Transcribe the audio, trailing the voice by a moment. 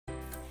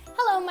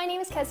my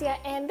name is Kezia,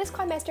 and this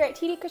quadmester at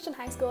TD Christian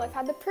High School, I've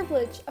had the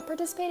privilege of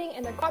participating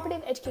in their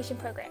cooperative education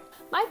program.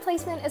 My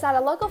placement is at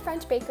a local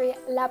French bakery,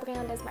 La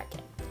Briandaise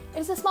Market. It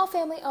is a small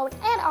family-owned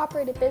and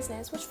operated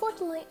business, which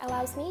fortunately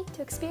allows me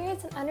to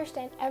experience and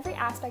understand every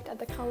aspect of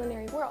the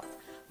culinary world,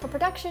 from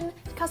production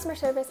to customer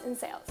service and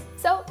sales.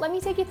 So let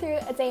me take you through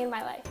a day in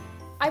my life.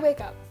 I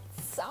wake up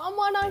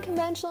somewhat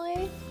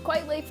unconventionally,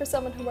 quite late for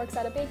someone who works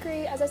at a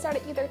bakery, as I start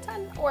at either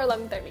 10 or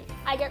 11:30.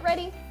 I get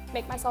ready,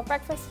 make myself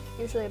breakfast,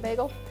 usually a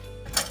bagel,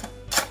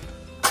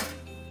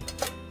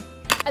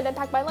 and then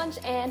pack my lunch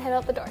and head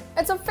out the door.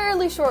 It's a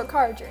fairly short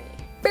car journey.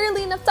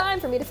 Barely enough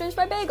time for me to finish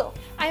my bagel.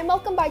 I am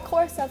welcomed by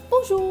chorus of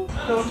bonjour.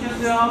 Hello,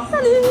 Kezia.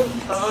 Salut.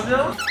 Ça va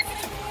bien?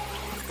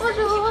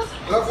 Bonjour.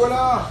 La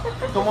voilà.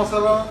 Comment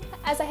ça va?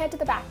 As I head to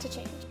the back to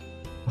change.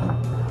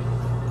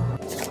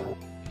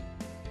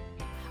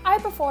 I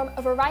perform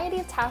a variety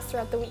of tasks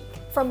throughout the week,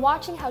 from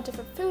watching how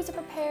different foods are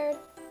prepared,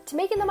 to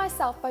making them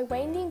myself by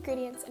weighing the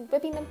ingredients and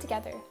whipping them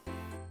together,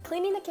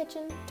 cleaning the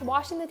kitchen, to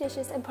washing the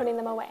dishes and putting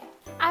them away.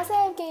 As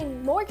I have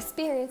gained more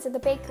experience in the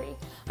bakery,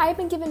 I have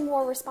been given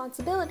more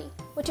responsibility,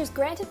 which has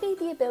granted me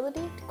the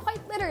ability to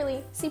quite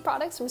literally see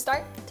products from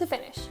start to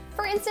finish.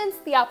 For instance,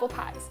 the apple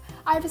pies.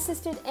 I have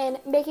assisted in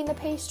making the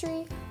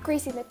pastry,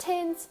 greasing the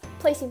tins,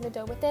 placing the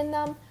dough within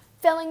them,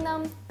 filling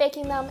them,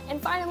 baking them,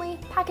 and finally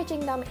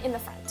packaging them in the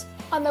front.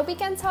 On the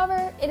weekends,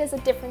 however, it is a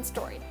different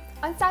story.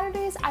 On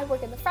Saturdays, I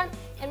work in the front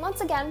and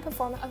once again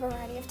perform a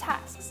variety of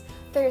tasks.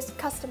 There's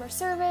customer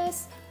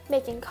service,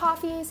 making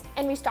coffees,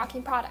 and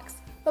restocking products.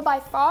 But by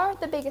far,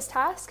 the biggest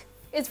task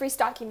is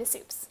restocking the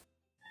soups.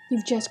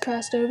 You've just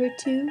crossed over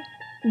to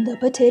the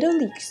potato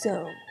leek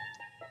zone.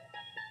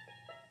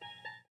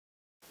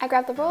 I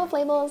grab the roll of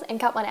labels and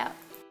cut one out.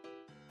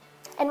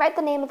 And write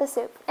the name of the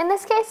soup. In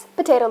this case,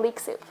 potato leek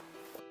soup.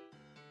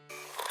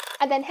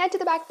 I then head to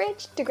the back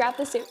fridge to grab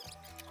the soup.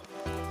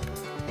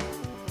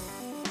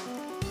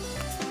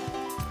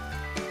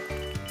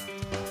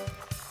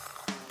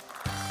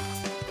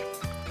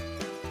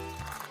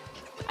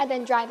 I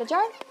then dry the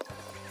jar,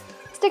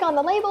 stick on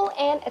the label,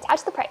 and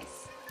attach the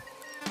price.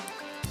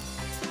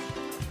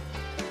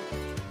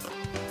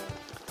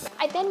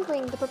 I then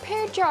bring the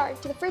prepared jar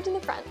to the fridge in the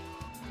front.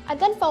 I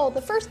then follow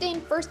the first in,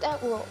 first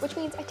out rule, which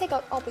means I take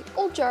out all the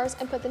old jars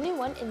and put the new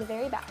one in the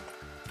very back.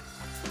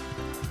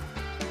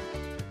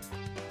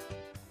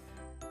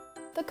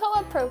 The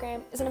co-op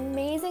program is an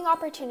amazing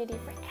opportunity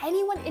for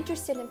anyone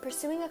interested in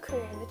pursuing a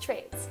career in the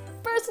trades.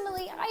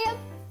 Personally, I have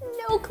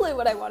no clue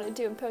what I want to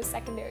do in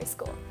post-secondary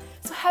school,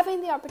 so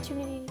having the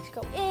opportunity to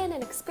go in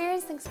and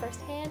experience things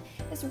firsthand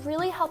is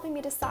really helping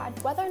me decide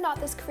whether or not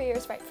this career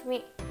is right for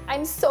me.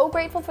 I'm so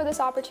grateful for this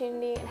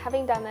opportunity and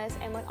having done this,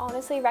 and would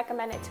honestly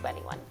recommend it to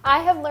anyone. I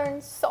have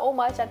learned so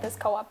much at this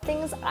co-op,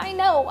 things I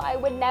know I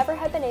would never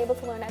have been able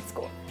to learn at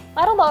school,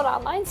 let alone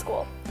online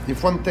school.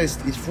 If one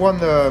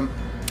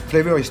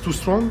flavor is too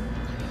strong,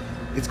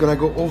 it's gonna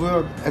go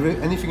over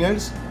anything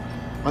else,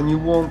 and you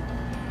won't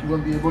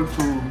be able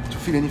to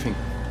feel anything.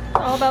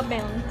 All about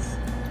balance.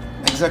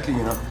 Exactly,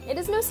 you know. It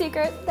is no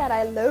secret that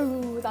I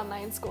loathe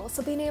online school,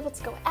 so being able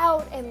to go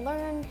out and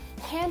learn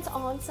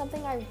hands-on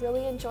something I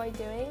really enjoy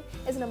doing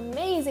is an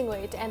amazing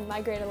way to end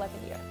my grade 11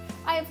 year.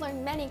 I have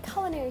learned many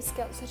culinary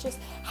skills, such as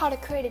how to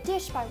create a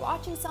dish by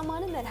watching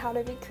someone and then how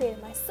to recreate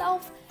it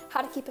myself,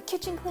 how to keep a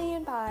kitchen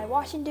clean by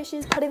washing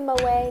dishes, putting them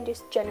away, and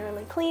just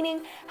generally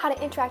cleaning, how to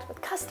interact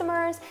with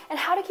customers, and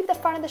how to keep the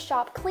front of the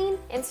shop clean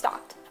and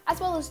stocked, as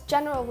well as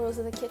general rules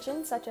of the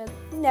kitchen, such as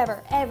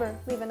never ever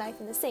leave a knife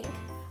in the sink.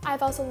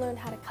 I've also learned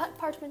how to cut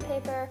parchment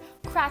paper,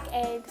 crack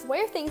eggs,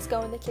 where things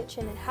go in the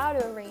kitchen and how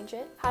to arrange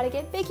it, how to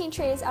get baking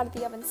trays out of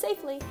the oven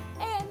safely,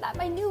 and that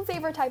my new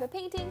favorite type of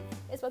painting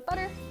is with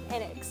butter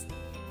and eggs.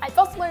 I've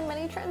also learned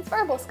many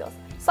transferable skills,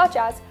 such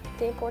as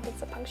the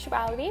importance of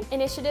punctuality,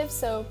 initiative,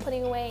 so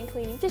putting away and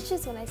cleaning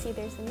dishes when I see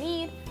there's a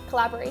need,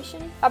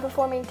 collaboration, by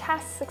performing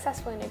tasks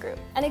successfully in a group.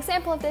 An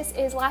example of this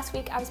is last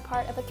week I was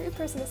part of a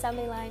 3-person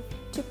assembly line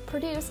to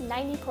produce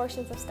 90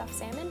 portions of stuffed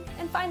salmon,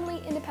 and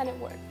finally independent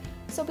work.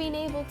 So being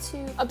able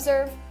to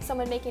observe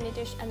someone making a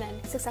dish and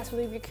then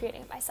successfully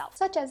recreating it myself,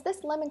 such as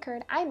this lemon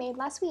curd I made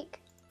last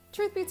week.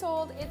 Truth be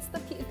told, it's the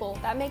people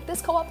that make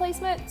this co-op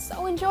placement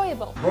so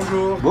enjoyable.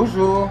 Bonjour.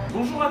 Bonjour.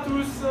 Bonjour à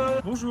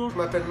tous. Bonjour. Je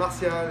m'appelle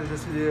Martial, je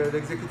suis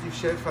l'exécutif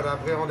chef à la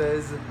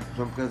Briandaise.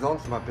 Je me présente,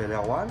 je m'appelle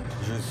Erwan.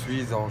 Je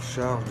suis en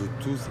charge de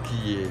tout ce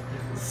qui est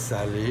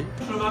salé.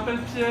 Je m'appelle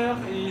Pierre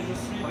et je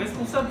suis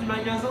responsable du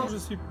magasin. Je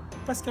suis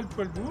Pascal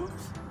Poilbourg,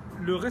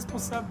 le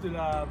responsable de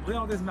la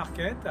Briandaise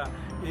Market,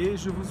 et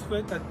je vous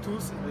souhaite à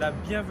tous la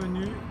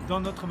bienvenue dans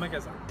notre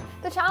magasin.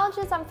 The challenges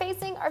I'm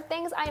facing are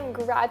things I am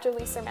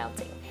gradually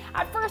surmounting.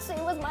 At first, it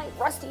was my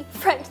rusty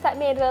French that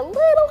made it a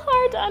little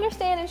hard to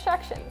understand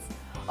instructions.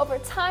 Over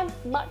time,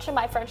 much of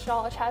my French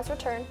knowledge has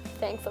returned,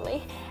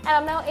 thankfully, and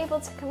I'm now able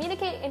to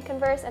communicate and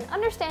converse and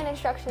understand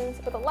instructions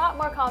with a lot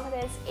more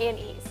confidence and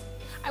ease.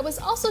 I was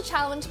also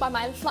challenged by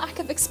my lack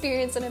of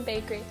experience in a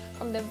bakery,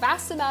 from the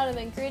vast amount of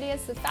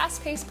ingredients, the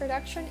fast-paced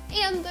production,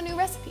 and the new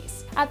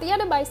recipes. At the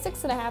end of my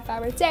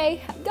 6.5-hour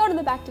day, I go to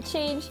the back to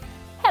change,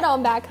 head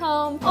on back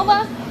home. Au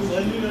revoir.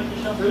 Salut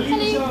Natacha.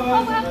 Salut. Au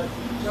revoir.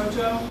 Ciao,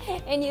 ciao.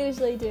 And you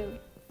usually do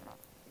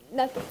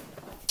nothing.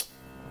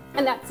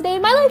 And that's a day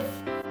in my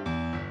life.